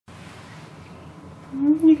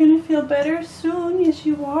You're gonna feel better soon. Yes,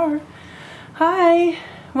 you are. Hi,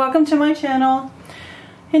 welcome to my channel.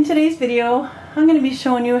 In today's video, I'm going to be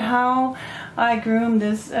showing you how I groom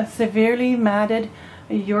this severely matted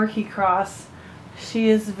Yorkie cross. She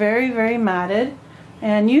is very matted,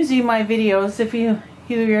 and usually my videos, if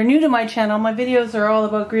you're new to my channel, my videos are all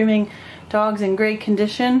about grooming dogs in great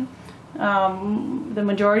condition, the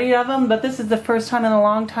majority of them, but this is the first time in a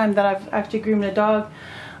long time that I've actually groomed a dog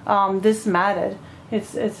this matted.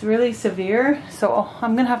 It's really severe, so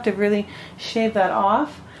I'm gonna have to really shave that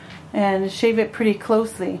off and shave it pretty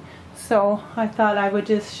closely. So I thought I would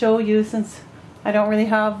just show you, since I don't really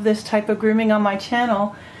have this type of grooming on my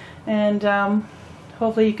channel, and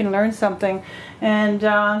hopefully you can learn something. And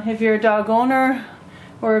if you're a dog owner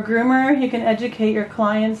or a groomer, you can educate your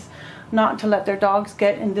clients not to let their dogs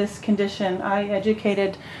get in this condition. I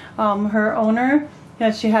educated her owner,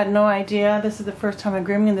 and she had no idea. This is the first time I'm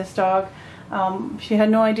grooming this dog. She had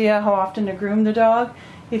no idea how often to groom the dog.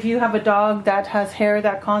 If you have a dog that has hair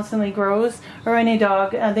that constantly grows, or any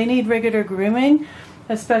dog, they need regular grooming,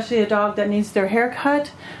 especially a dog that needs their hair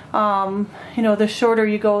cut. You know, the shorter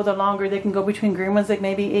you go, the longer they can go between groomers, like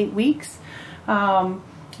maybe 8 weeks.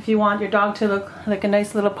 If you want your dog to look like a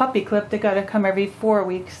nice little puppy clip, they got to come every 4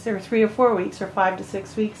 weeks, or 3 or 4 weeks, or 5 to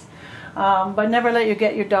 6 weeks. But never let you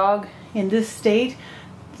get your dog in this state.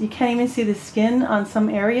 You can't even see the skin on some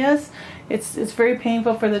areas. It's very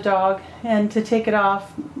painful for the dog, and to take it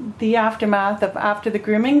off, the aftermath of after the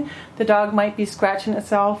grooming, the dog might be scratching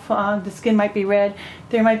itself, the skin might be red,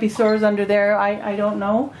 there might be sores under there, I don't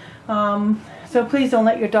know. So please don't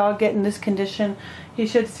let your dog get in this condition. You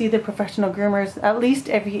should see the professional groomers at least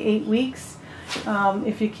every 8 weeks.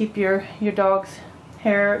 If you keep your dog's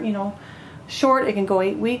hair, you know, short, it can go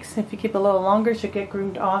 8 weeks. If you keep it a little longer, it should get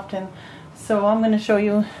groomed often. So I'm going to show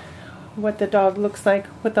you what the dog looks like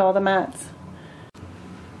with all the mats.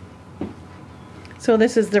 So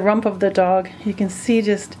this is the rump of the dog. You can see,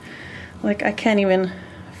 just like, I can't even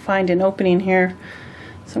find an opening here,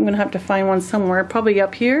 so I'm gonna have to find one somewhere, probably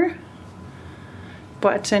up here,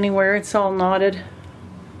 but anywhere. It's all knotted.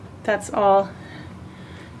 That's all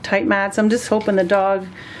tight mats. I'm just hoping the dog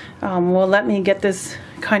will let me get this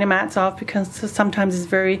kind of mats off, because sometimes it's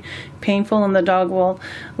very painful and the dog will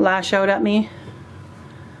lash out at me.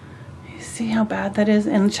 See how bad that is?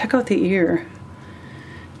 And check out the ear.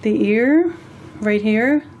 The ear right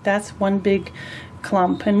here, that's one big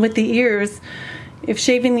clump. And with the ears, if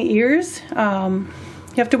shaving the ears, you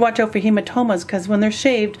have to watch out for hematomas, because when they're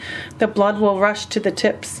shaved, the blood will rush to the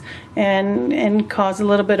tips and cause a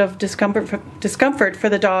little bit of discomfort for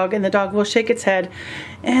the dog, and the dog will shake its head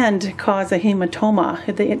and cause a hematoma.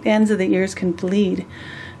 The ends of the ears can bleed.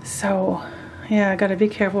 So yeah, I gotta be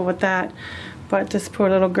careful with that. But this poor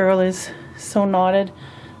little girl is so knotted.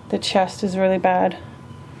 The chest is really bad.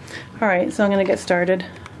 Alright, so I'm going to get started.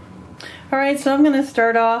 Alright, so I'm going to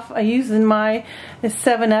start off using my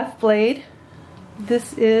 7F blade.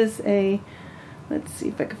 This is a, let's see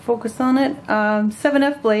if I can focus on it,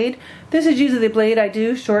 7F blade. This is usually the blade I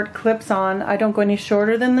do short clips on. I don't go any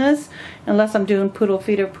shorter than this, unless I'm doing poodle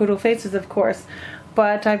feet or poodle faces, of course.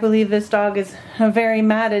 But I believe this dog is very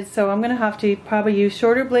matted, so I'm going to have to probably use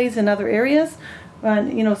shorter blades in other areas,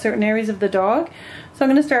 you know, certain areas of the dog. So I'm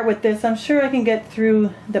going to start with this. I'm sure I can get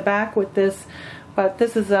through the back with this, but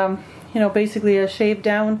this is, you know, basically a shaved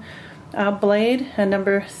down blade, a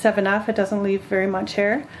number 7F. It doesn't leave very much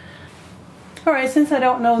hair. Alright, since I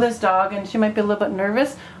don't know this dog and she might be a little bit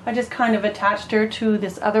nervous, I just kind of attached her to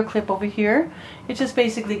this other clip over here. It's just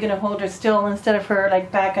basically going to hold her still instead of her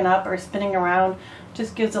like backing up or spinning around.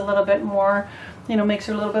 Just gives a little bit more, you know, makes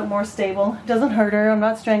her a little bit more stable. It doesn't hurt her. I'm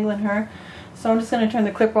not strangling her. So I'm just going to turn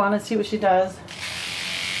the clipper on and see what she does.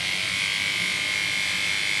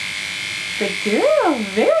 Good girl.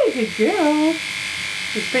 Very good girl.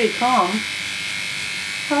 She's pretty calm.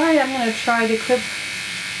 Alright, I'm going to try the clip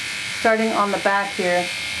starting on the back here.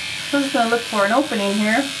 So I'm just going to look for an opening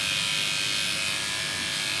here.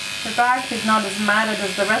 Her back is not as matted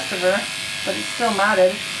as the rest of her, but it's still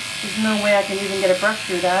matted. There's no way I can even get a brush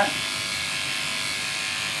through that.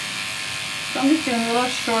 So I'm just doing little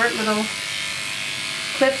short little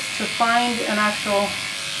clips to find an actual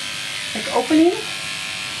like opening.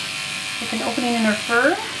 Like an opening in her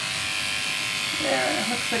fur. There,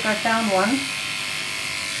 looks like I found one.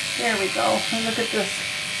 There we go. And look at this.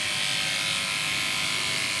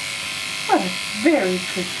 What a very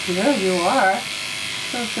good girl you are.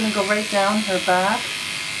 So it's going to go right down her back.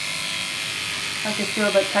 I can feel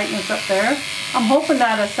the tightness up there. I'm hoping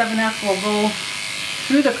that a 7F will go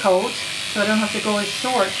through the coat, so I don't have to go as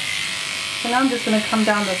short. So now I'm just going to come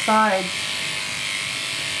down the sides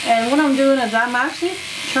And what I'm doing is I'm actually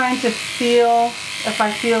trying to feel if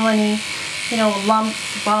I feel any, you know,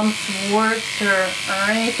 lumps, bumps, warts, or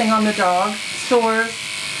anything on the dog, sores.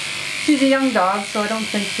 She's a young dog, so I don't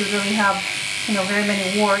think she would really have, you know, very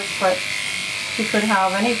many warts, but she could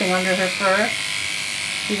have anything under her fur,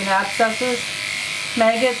 even abscesses,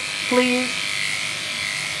 maggots, fleas.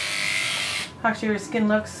 Actually, her skin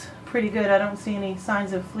looks pretty good. I don't see any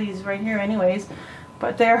signs of fleas right here anyways,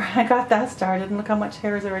 but there, I got that started, and look how much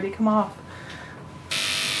hair has already come off.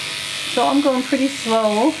 So I'm going pretty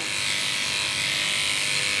slow.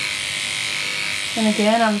 And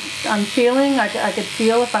again, I'm feeling, I could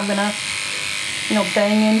feel if I'm gonna, you know,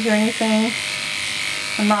 bang into anything.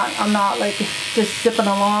 I'm not like just zipping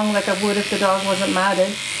along like I would if the dog wasn't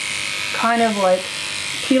matted. Kind of like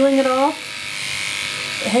peeling it off.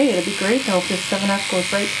 Hey, it'd be great though if this 7F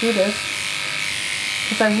goes right through this.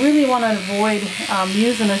 Because I really want to avoid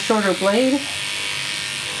using a shorter blade,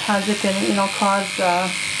 as it can, you know, cause,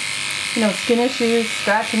 you know, skin issues,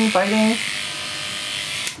 scratching, biting.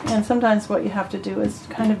 And sometimes what you have to do is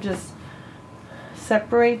kind of just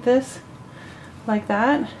separate this like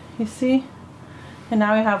that, you see? And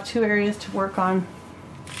now we have two areas to work on.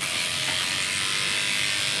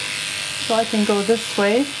 So I can go this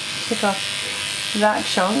way, pick off that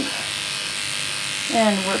chunk,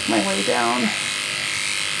 and work my way down.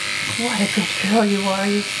 What a good girl you are,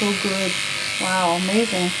 you're so good. Wow,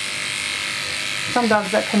 amazing. Some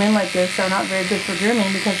dogs that come in like this are not very good for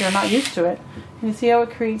grooming because they're not used to it. You see how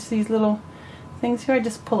it creates these little things here? I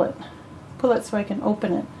just pull it so I can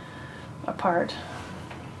open it apart.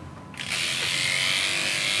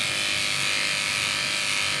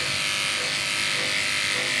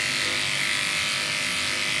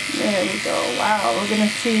 There we go. Wow, we're gonna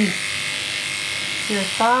see your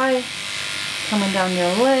thigh coming down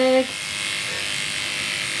your legs.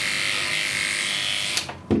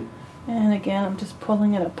 And again, I'm just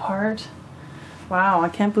pulling it apart. Wow, I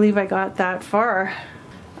can't believe I got that far.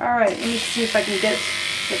 Alright, let me see if I can get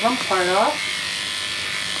the rump part off.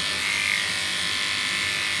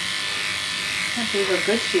 Can't believe how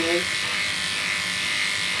good she is.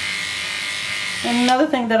 And another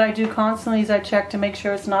thing that I do constantly is I check to make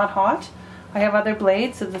sure it's not hot. I have other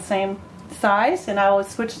blades of the same size, and I will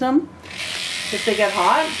switch them if they get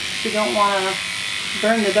hot. You don't want to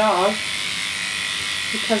burn the dog,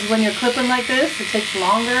 because when you're clipping like this, it takes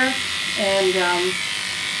longer, and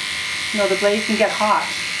you know, the blade can get hot.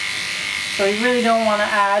 So you really don't want to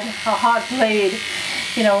add a hot blade,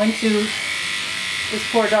 you know, into this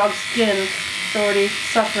poor dog's skin. It's already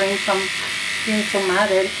suffering from being so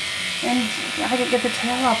matted. And I can get the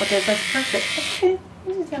tail off with this. That's perfect. Okay,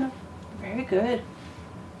 this is gonna very good.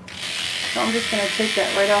 So I'm just gonna take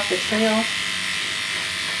that right off the tail.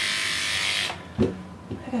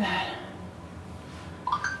 Look at that.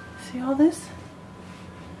 See all this?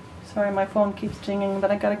 Sorry, my phone keeps dinging, but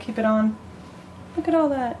I gotta keep it on. Look at all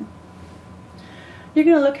that. You're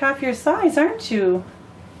gonna look half your size, aren't you?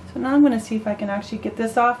 So now I'm gonna see if I can actually get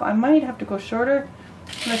this off. I might have to go shorter.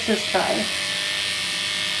 Let's just try.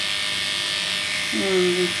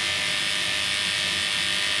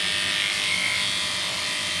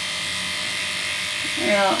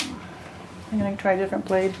 Yeah, I'm gonna try a different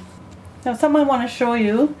blade. Now, something I want to show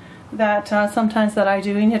you that sometimes that I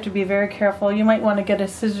do, and you have to be very careful. You might want to get a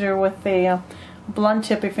scissor with a blunt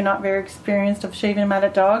tip if you're not very experienced of shaving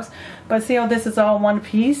matted dogs. But see how this is all one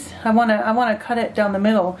piece? I want to cut it down the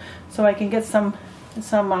middle so I can get some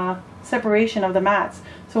separation of the mats.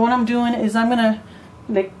 So what I'm doing is I'm gonna,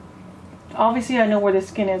 like, obviously I know where the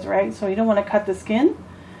skin is, right? So you don't want to cut the skin,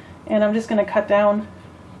 and I'm just going to cut down.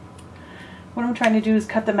 What I'm trying to do is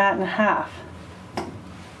cut the mat in half.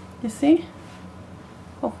 You see?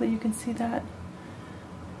 Hopefully you can see that.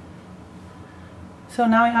 So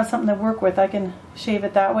now I have something to work with. I can shave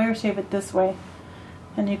it that way or shave it this way.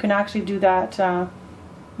 And you can actually do that,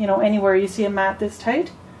 you know, anywhere you see a mat this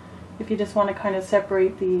tight. If you just want to kind of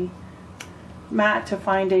separate the mat to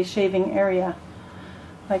find a shaving area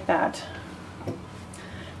like that.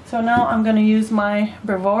 So now I'm going to use my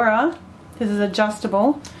Bravura. This is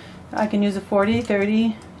adjustable. I can use a 40,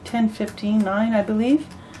 30, 10, 15, 9 I believe.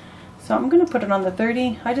 So I'm going to put it on the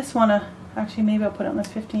 30. I just want to, actually maybe I'll put it on the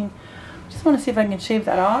 15. Just want to see if I can shave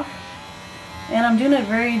that off. And I'm doing it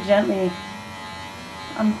very gently.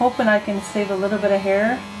 I'm hoping I can save a little bit of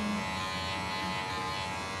hair,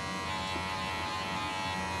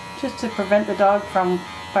 just to prevent the dog from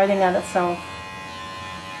biting at itself.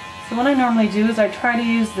 So what I normally do is I try to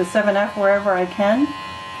use the 7F wherever I can,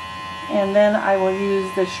 and then I will use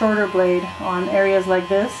the shorter blade on areas like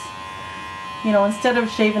this. You know, instead of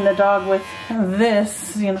shaving the dog with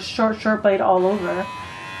this, you know, short blade all over,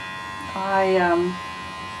 I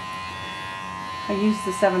used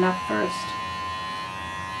the 7-Up first.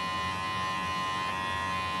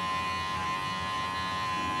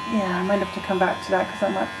 Yeah, I might have to come back to that because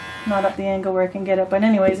I'm not at the angle where I can get it. But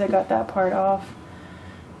anyways, I got that part off.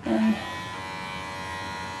 And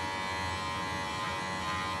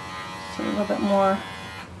so a little bit more.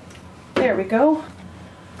 There we go.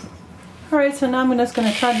 Alright, so now I'm just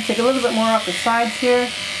going to try to take a little bit more off the sides here.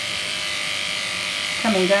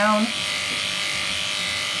 Coming down.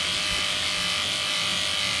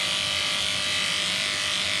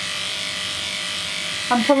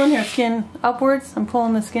 I'm pulling her skin upwards. I'm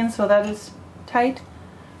pulling the skin so that is tight.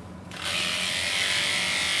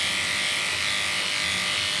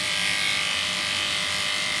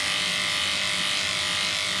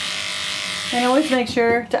 And always make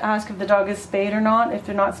sure to ask if the dog is spayed or not. If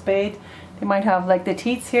they're not spayed, they might have like the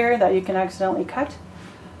teats here that you can accidentally cut.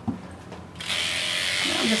 Now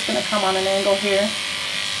I'm just going to come on an angle here.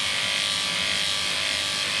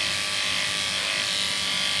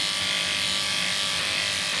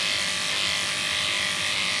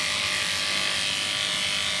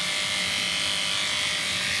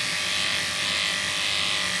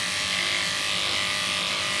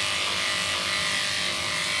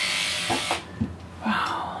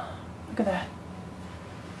 Look at that.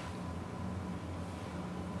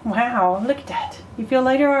 Wow, look at that. You feel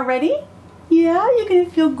lighter already? Yeah, you're going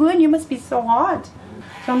to feel good. You must be so hot.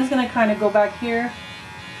 So I'm just going to kind of go back here.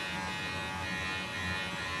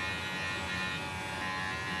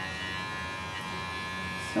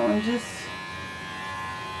 So I'm just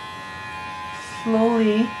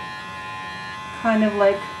slowly kind of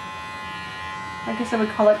like, I guess I would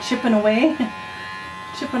call it chipping away.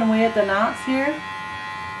 Chipping away at the knots here.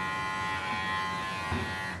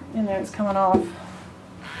 And there it's coming off.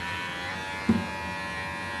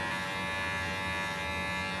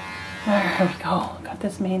 There we go. Got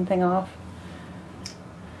this main thing off.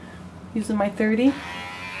 Using my 30.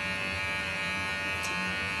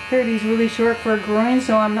 30 is really short for a groin,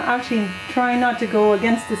 so I'm actually trying not to go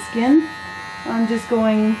against the skin. I'm just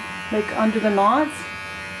going like under the knots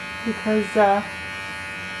because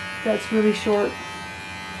that's really short.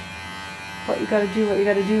 But you gotta do what you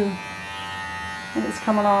gotta do. And it's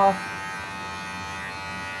coming off.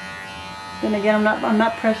 Then again, I'm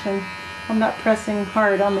not pressing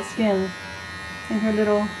hard on the skin in her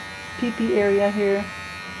little pee-pee area here.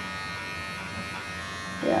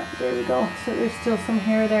 Yeah, there we go. So there's still some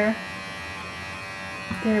hair there.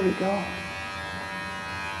 There we go.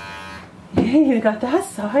 Yay, we got that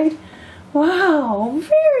side. Wow,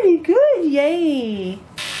 very good. Yay.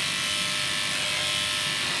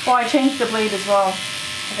 Oh, I changed the blade as well.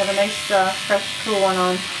 I got a nice fresh cool one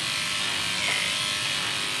on.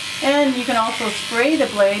 And you can also spray the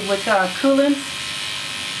blade with coolant,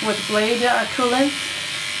 with blade coolant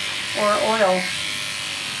or oil.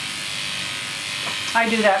 I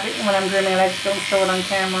do that when I'm grooming. I just don't show it on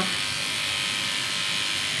camera.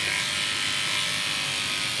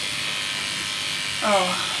 Oh,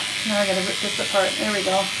 now I gotta rip this apart. There we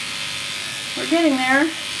go. We're getting there.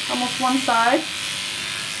 Almost one side.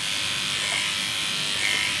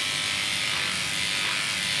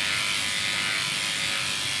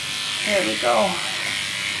 There we go.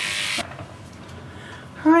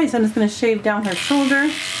 Alright, so I'm just going to shave down her shoulder.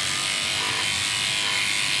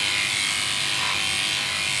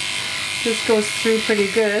 This goes through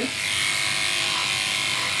pretty good.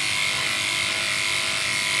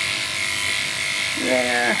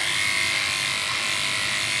 There.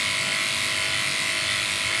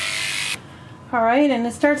 Alright, and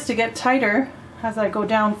it starts to get tighter as I go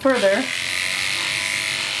down further.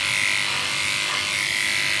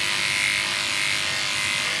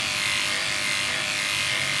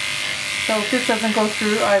 So if this doesn't go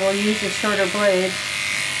through, I will use a shorter blade.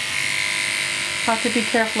 Have to be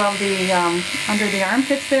careful of the under the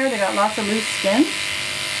armpits there. They got lots of loose skin.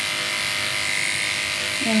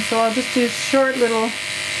 And so I'll just do short little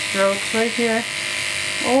strokes right here.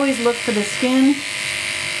 Always look for the skin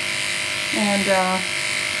and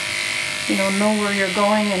you know where you're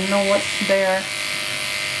going and know what's there.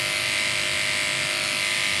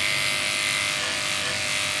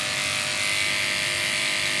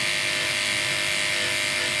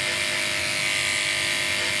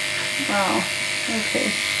 Wow,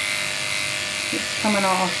 okay, it's coming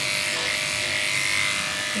off.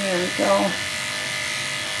 There we go.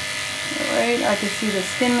 Alright, I can see the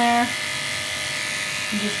skin there.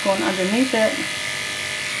 I'm just going underneath it.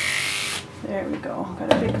 There we go,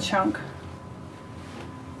 got a big chunk.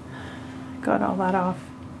 Got all that off.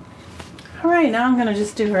 Alright, now I'm going to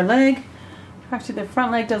just do her leg. Actually, the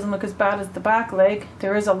front leg doesn't look as bad as the back leg.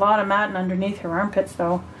 There is a lot of matting underneath her armpits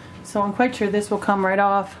though. So I'm quite sure this will come right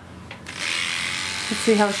off. Let's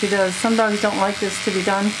see how she does. Some dogs don't like this to be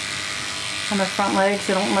done on their front legs.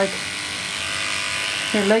 They don't like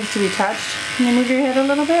their legs to be touched. Can you move your head a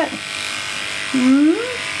little bit?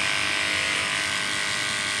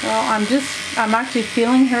 Well, I'm actually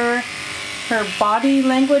feeling her body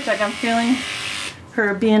language. Like I'm feeling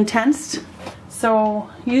her being tensed. So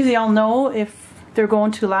usually I'll know if they're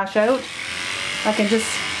going to lash out. I can just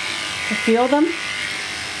feel them.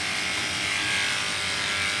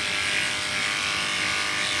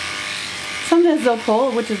 Sometimes they'll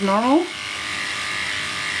pull, which is normal.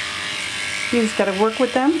 You just got to work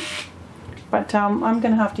with them. But I'm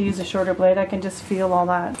going to have to use a shorter blade. I can just feel all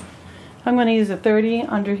that. I'm going to use a 30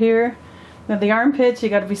 under here. Now the armpits, you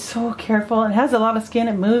got to be so careful. It has a lot of skin.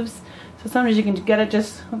 It moves. So sometimes you can get it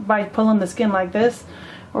just by pulling the skin like this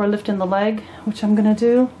or lifting the leg, which I'm going to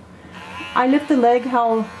do. I lift the leg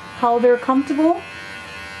how they're comfortable.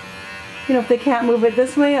 You know, if they can't move it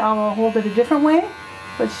this way, I'll hold it a different way.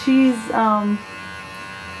 But she's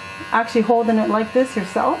actually holding it like this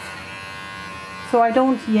herself. So I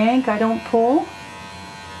don't yank, I don't pull.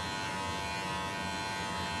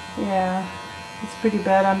 Yeah, it's pretty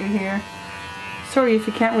bad under here. Sorry if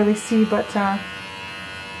you can't really see, but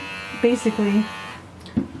basically,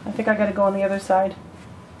 I think I gotta go on the other side.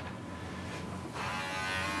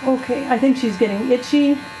 Okay, I think she's getting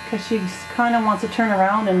itchy because she kind of wants to turn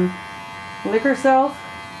around and lick herself.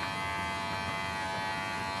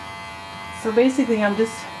 So basically I'm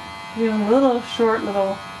just doing little short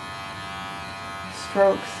little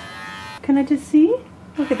strokes. Can I just see?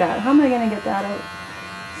 Look at that. How am I going to get that out?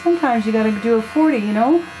 Sometimes you got to do a 40, you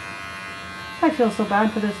know? I feel so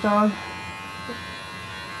bad for this dog.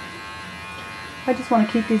 I just want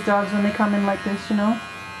to keep these dogs when they come in like this, you know?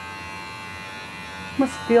 It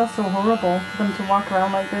must feel so horrible for them to walk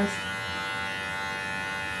around like this.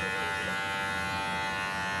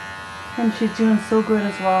 And she's doing so good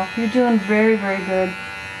as well. You're doing very, very good.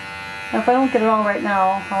 Now, if I don't get it all right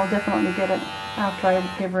now, I'll definitely get it after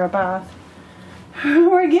I give her a bath.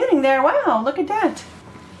 We're getting there. Wow, look at that.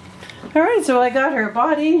 Alright, so I got her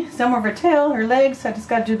body, some of her tail, her legs. I just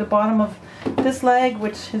got to do the bottom of this leg,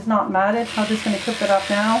 which is not matted. I'm just going to clip it up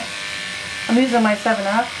now. I'm using my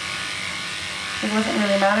 7F. It wasn't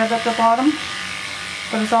really matted at the bottom,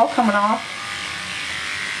 but it's all coming off.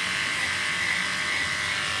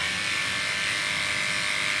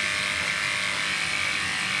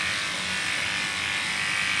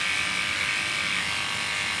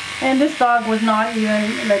 And this dog was not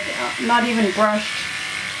even brushed.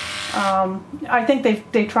 I think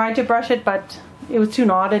they tried to brush it, but it was too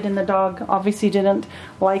knotted and the dog obviously didn't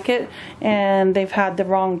like it, and they've had the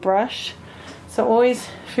wrong brush. So always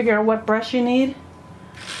figure out what brush you need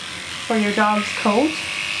for your dog's coat.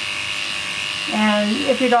 And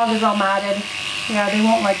if your dog is all matted, yeah, they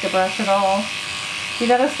won't like the brush at all. You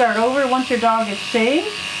gotta start over once your dog is shaved.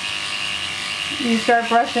 You start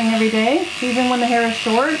brushing every day, even when the hair is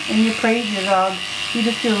short, and you praise your dog. You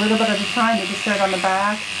just do a little bit at a time. You just start on the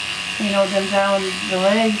back, you know, then down the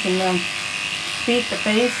legs and the feet, the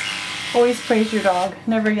face. Always praise your dog.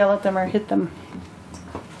 Never yell at them or hit them.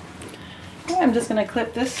 Okay, I'm just going to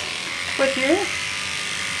clip this foot here.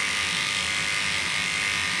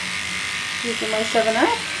 Using my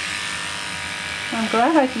 7F. I'm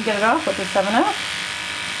glad I can get it off with the 7F.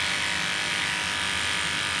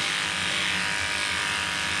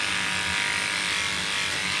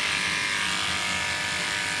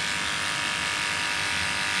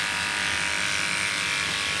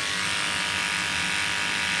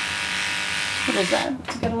 What is that?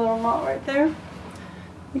 You got a little knot right there.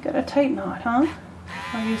 You got a tight knot, huh?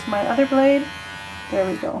 I'll use my other blade. There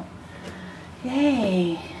we go.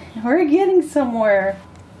 Yay! We're getting somewhere.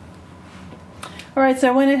 Alright, so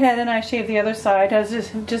I went ahead and I shaved the other side. I was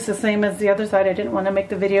just the same as the other side. I didn't want to make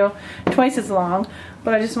the video twice as long,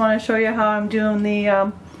 but I just want to show you how I'm doing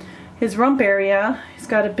the his rump area. He's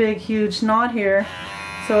got a big, huge knot here.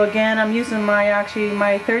 So again, I'm using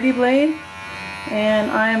my 30 blade. And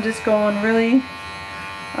I am just going really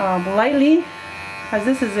lightly, as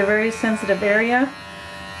this is a very sensitive area,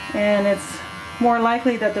 and it's more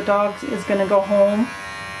likely that the dog is going to go home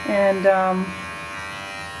and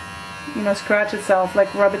you know, scratch itself,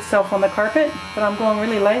 like rub itself on the carpet. But I'm going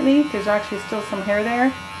really lightly. There's actually still some hair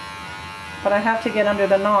there, but I have to get under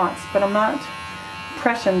the knots, but I'm not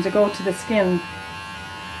pressing to go to the skin.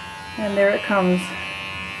 And there it comes.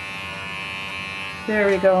 There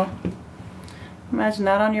we go. Imagine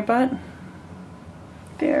that on your butt.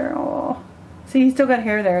 There, oh. See, he's still got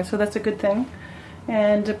hair there, so that's a good thing.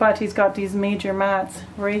 but he's got these major mats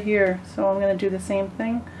right here, so I'm going to do the same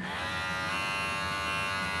thing.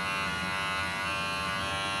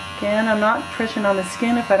 Again, I'm not pushing on the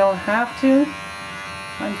skin if I don't have to.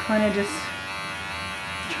 I'm kind of just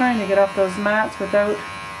trying to get off those mats without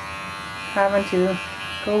having to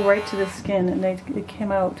go right to the skin, and it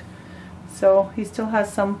came out. So he still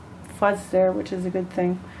has some fuzz there, which is a good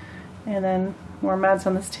thing. And then more mats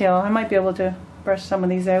on this tail. I might be able to brush some of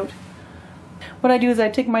these out. What I do is I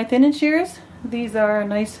take my thinning shears. These are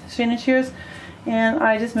nice thinning shears, and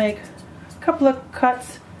I just make a couple of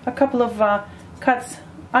cuts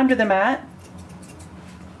under the mat,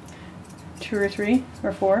 2 or 3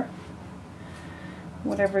 or 4,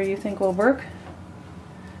 whatever you think will work.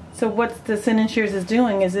 So what the thinning shears is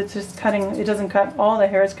doing is it's just cutting, it doesn't cut all the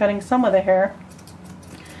hair, it's cutting some of the hair,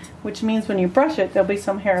 which means when you brush it there'll be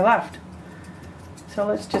some hair left. So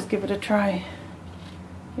let's just give it a try.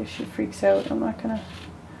 If she freaks out, I'm not gonna.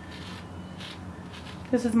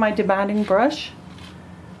 This is my Dematting Brush.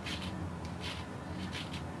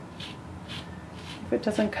 If it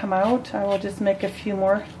doesn't come out, I will just make a few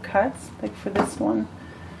more cuts, like for this one.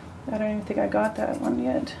 I don't even think I got that one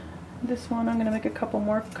yet. This one, I'm going to make a couple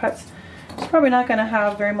more cuts. She's probably not going to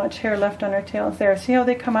have very much hair left on her tails there. See how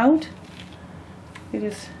they come out? They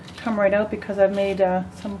just come right out because I've made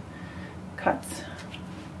some cuts.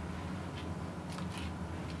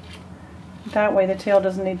 That way the tail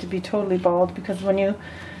doesn't need to be totally bald, because when you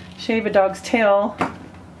shave a dog's tail,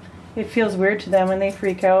 it feels weird to them and they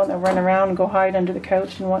freak out and they run around and go hide under the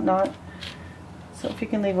couch and whatnot. So if you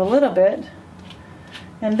can leave a little bit.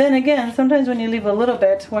 And then again, sometimes when you leave a little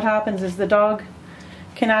bit, what happens is the dog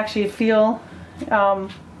can actually feel the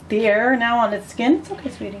air now on its skin. It's okay,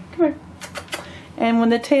 sweetie, come here. And when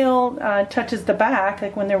the tail touches the back,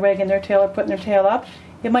 like when they're wagging their tail or putting their tail up,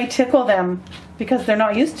 it might tickle them because they're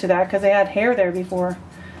not used to that, because they had hair there before.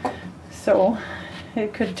 So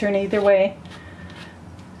it could turn either way.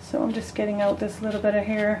 So I'm just getting out this little bit of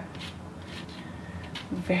hair.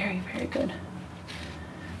 Very, very good.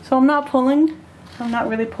 So I'm not pulling. I'm not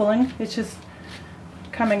really pulling. It's just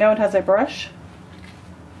coming out as I brush.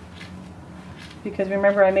 Because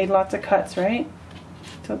remember, I made lots of cuts, right?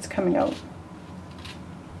 So it's coming out.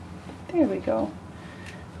 There we go.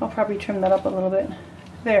 I'll probably trim that up a little bit.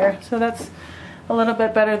 There. So that's a little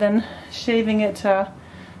bit better than shaving it,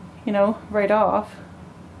 you know, right off.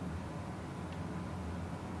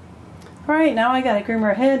 Alright, now I gotta groom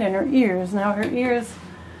her head and her ears. Now her ears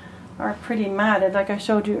are pretty matted, like I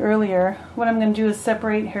showed you earlier. What I'm going to do is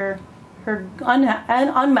separate her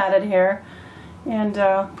unmatted hair and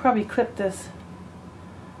probably clip this.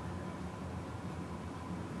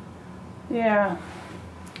 Yeah,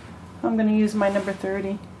 I'm going to use my number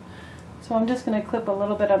 30. So I'm just going to clip a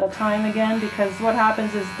little bit at a time again, because what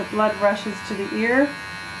happens is the blood rushes to the ear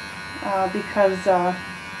because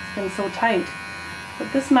it's been so tight.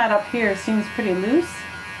 But this mat up here seems pretty loose.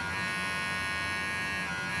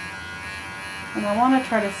 And I want to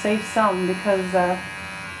try to save some because I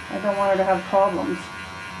don't want her to have problems.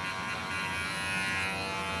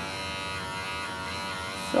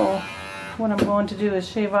 So what I'm going to do is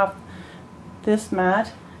shave off this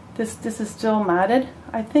mat. This is still matted.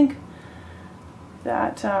 I think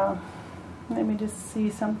that, let me just see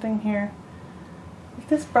something here. If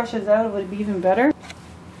this brushes out, it would be even better.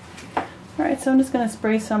 Alright, so I'm just going to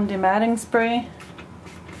spray some dematting spray.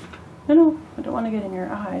 No, I don't want to get in your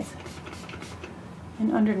eyes.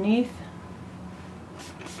 And underneath.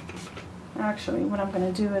 Actually, what I'm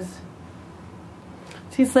going to do is,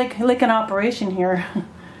 see, it's like an operation here.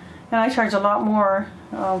 And I charge a lot more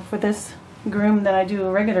for this groom than I do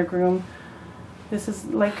a regular groom. This is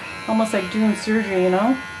like almost like doing surgery, you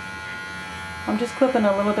know. I'm just clipping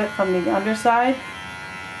a little bit from the underside.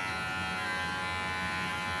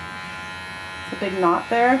 It's a big knot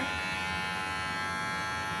there.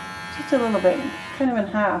 Just a little bit, kind of in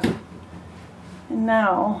half. And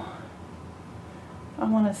now I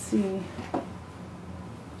want to see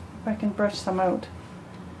if I can brush some out.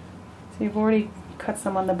 So you've already cut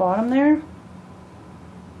some on the bottom there.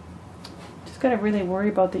 Just got to really worry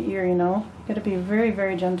about the ear, you know. You got to be very,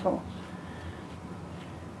 very gentle.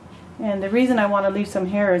 And the reason I want to leave some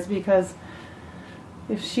hair is because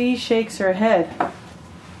if she shakes her head,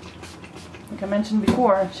 like I mentioned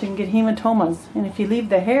before, she can get hematomas. And if you leave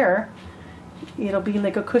the hair, it'll be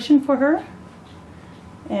like a cushion for her,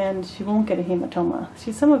 and she won't get a hematoma.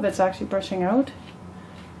 See, some of it's actually brushing out.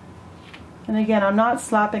 And again, I'm not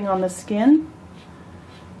slapping on the skin.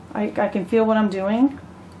 I can feel what I'm doing.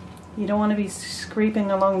 You don't want to be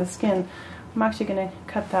scraping along the skin. I'm actually going to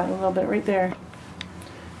cut that a little bit right there.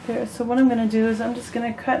 There, so what I'm going to do is I'm just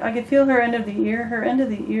going to cut, I can feel her end of the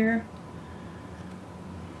ear.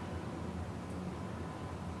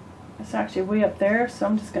 It's actually way up there, so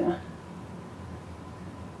I'm just going to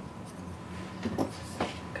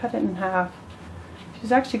cut it in half.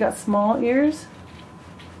 She's actually got small ears.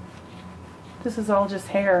 This is all just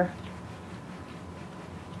hair.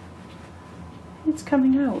 It's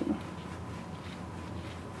coming out.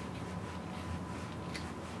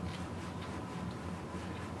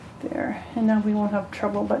 There, and now we won't have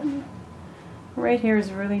trouble, but right here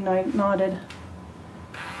is really knotted.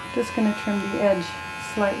 Just going to trim the edge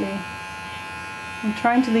slightly. I'm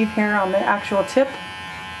trying to leave hair on the actual tip.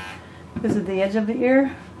 This is the edge of the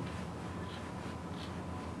ear.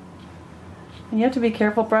 And you have to be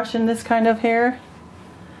careful brushing this kind of hair,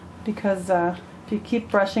 because if you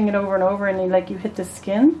keep brushing it over and over and you hit the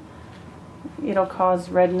skin, it'll cause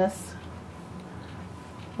redness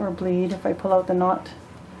or bleed if I pull out the knot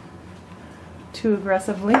too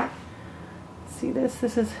aggressively. See this?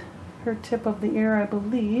 This is her tip of the ear, I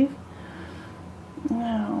believe.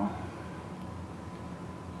 Now,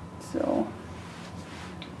 so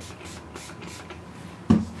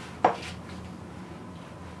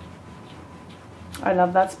I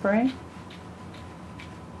love that spray.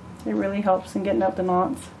 It really helps in getting out the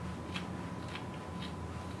knots.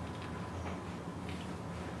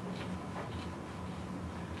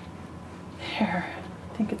 There,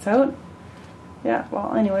 I think it's out. Yeah,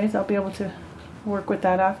 well anyways, I'll be able to work with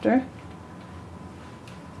that after.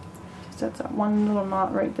 Just that's that one little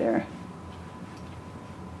knot right there.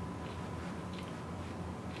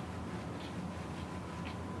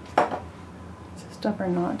 It's a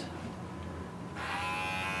stubborn knot.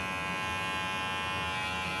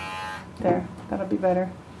 There, that'll be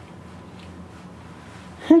better.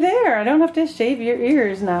 There, I don't have to shave your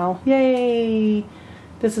ears now. Yay!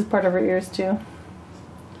 This is part of her ears too.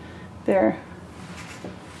 There.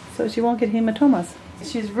 So she won't get hematomas.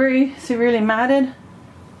 She's very severely matted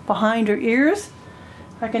behind her ears.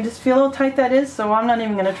 I can just feel how tight that is, so I'm not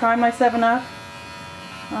even going to try my 7F.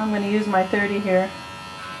 I'm going to use my 30 here.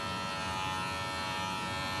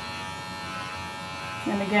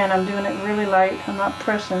 And again, I'm doing it really light. I'm not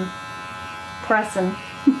pressing.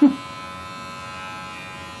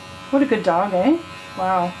 What a good dog, eh?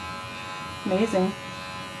 Wow. Amazing.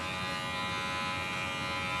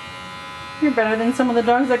 You're better than some of the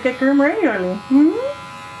dogs that get groomed regularly.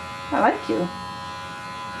 I like you.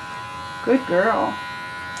 Good girl.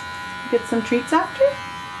 Get some treats after?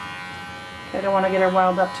 Okay, I don't want to get her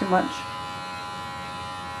wild up too much.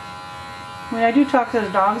 When I do talk to the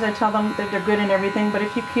dogs, I tell them that they're good and everything, but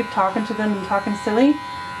if you keep talking to them and talking silly,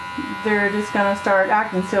 they're just going to start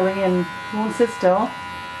acting silly and won't sit still.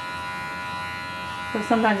 So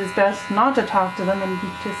sometimes it's best not to talk to them and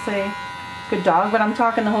just say, good dog, but I'm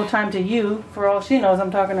talking the whole time to you. For all she knows,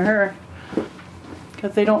 I'm talking to her.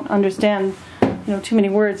 Because they don't understand, too many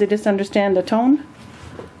words. They just understand the tone.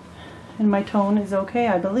 And my tone is okay,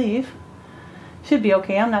 I believe. Should be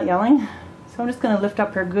okay, I'm not yelling. So I'm just going to lift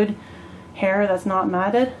up her good hair that's not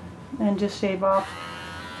matted and just shave off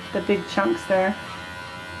the big chunks there.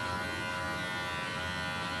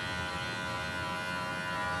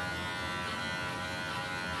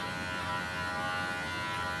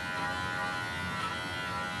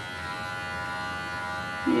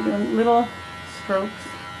 You're doing little strokes.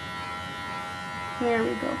 There we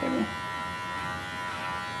go, baby.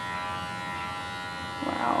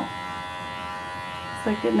 Wow. It's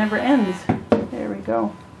like it never ends. There we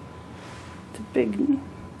go. It's a big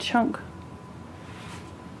chunk.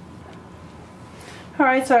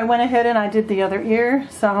 Alright, so I went ahead and I did the other ear,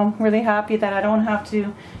 so I'm really happy that I don't have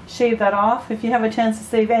to shave that off. If you have a chance to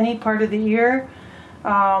save any part of the ear,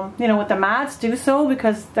 with the mats, do so,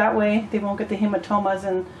 because that way they won't get the hematomas,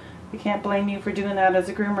 and we can't blame you for doing that as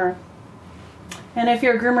a groomer. And if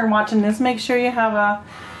you're a groomer watching this, make sure you have a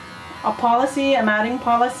policy, a matting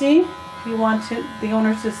policy. You want the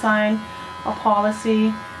owners to sign a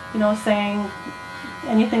policy, saying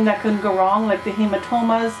anything that couldn't go wrong, like the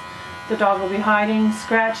hematomas, the dog will be hiding,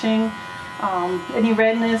 scratching, any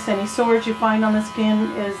redness, any sores you find on the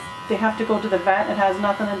skin, they have to go to the vet. It has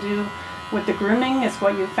nothing to do with the grooming. It's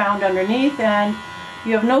what you found underneath, and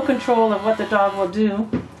you have no control of what the dog will do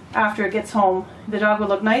after it gets home. The dog will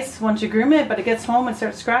look nice once you groom it, but it gets home and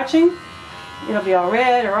starts scratching. It'll be all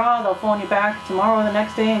red or all. They'll phone you back tomorrow or the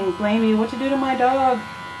next day and blame you. What you do to my dog?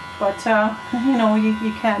 But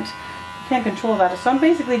you can't control that. So I'm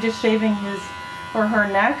basically just shaving his or her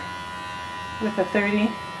neck with a 30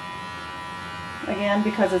 again,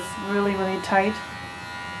 because it's really tight.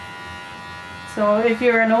 So if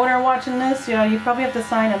you're an owner watching this, you probably have to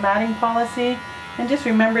sign a matting policy And just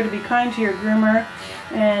remember to be kind to your groomer,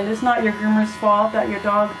 and it's not your groomer's fault that your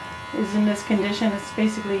dog is in this condition. It's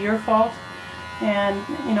basically your fault, and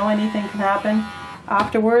you know, anything can happen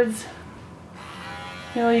afterwards.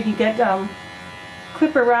 You know, you can get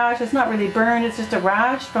clipper rash. It's not really burn, it's just a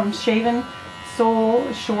rash from shaving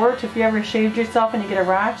so short. If you ever shaved yourself and you get a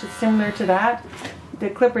rash, it's similar to that. The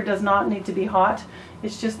clipper does not need to be hot.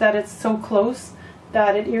 It's just that it's so close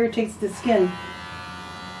that it irritates the skin.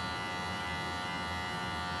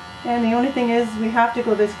 And the only thing is, we have to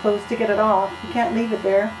go this close to get it off. You can't leave it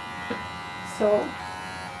there. So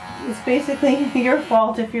it's basically your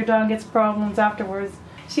fault if your dog gets problems afterwards.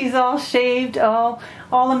 She's all shaved, all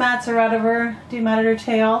the mats are out of her, dematted her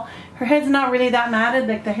tail. Her head's not really that matted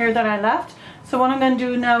like the hair that I left. So what I'm going to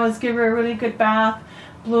do now is give her a really good bath,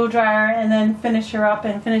 blow dryer, and then finish her up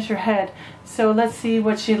and finish her head. So let's see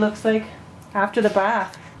what she looks like after the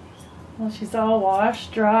bath. Well, she's all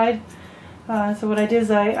washed, dried. So what I did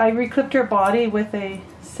is I reclipped her body with a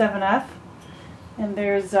 7F, and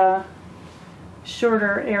there's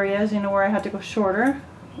shorter areas, you know, where I had to go shorter,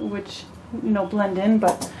 which, you know, blend in,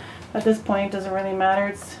 but at this point it doesn't really matter.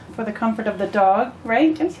 It's for the comfort of the dog,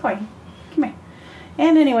 right? Come here.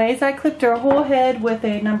 And anyways, I clipped her whole head with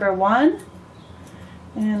a number 1,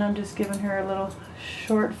 and I'm just giving her a little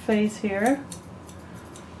short face here.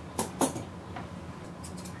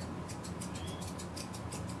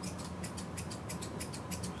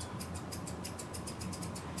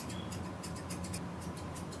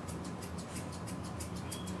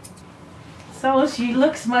 So she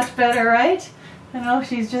looks much better, right? I know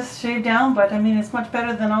she's just shaved down, but I mean, it's much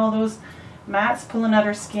better than all those mats pulling at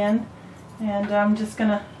her skin. And I'm just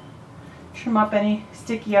gonna trim up any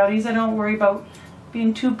sticky outies. I don't worry about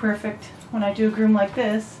being too perfect when I do a groom like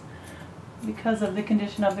this because of the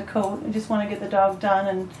condition of the coat. I just want to get the dog done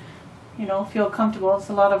and, you know, feel comfortable. It's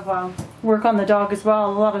a lot of work on the dog as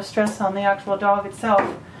well, a lot of stress on the actual dog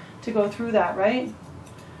itself to go through that, right?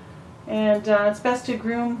 And it's best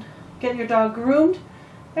to get your dog groomed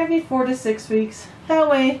every 4 to 6 weeks. That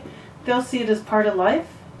way they'll see it as part of life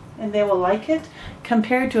and they will like it,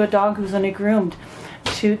 compared to a dog who's only groomed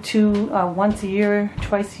once a year,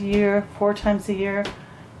 twice a year, 4 times a year,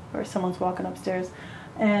 or someone's walking upstairs,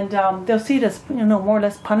 and they'll see it as, you know, more or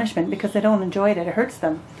less punishment because they don't enjoy it. It hurts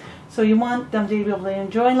them. So you want them to be able to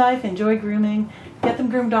enjoy life, enjoy grooming, get them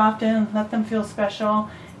groomed often, let them feel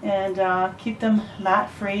special, and keep them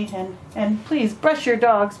mat free. And please brush your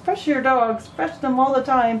dogs, brush them all the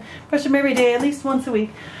time, brush them every day, at least once a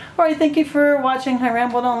week. Alright, thank you for watching. I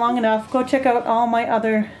rambled on long enough. Go check out all my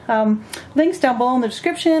other links down below in the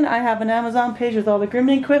description. I have an Amazon page with all the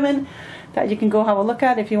grooming equipment that you can go have a look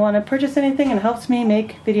at if you want to purchase anything, and it helps me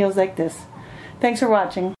make videos like this. Thanks for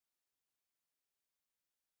watching.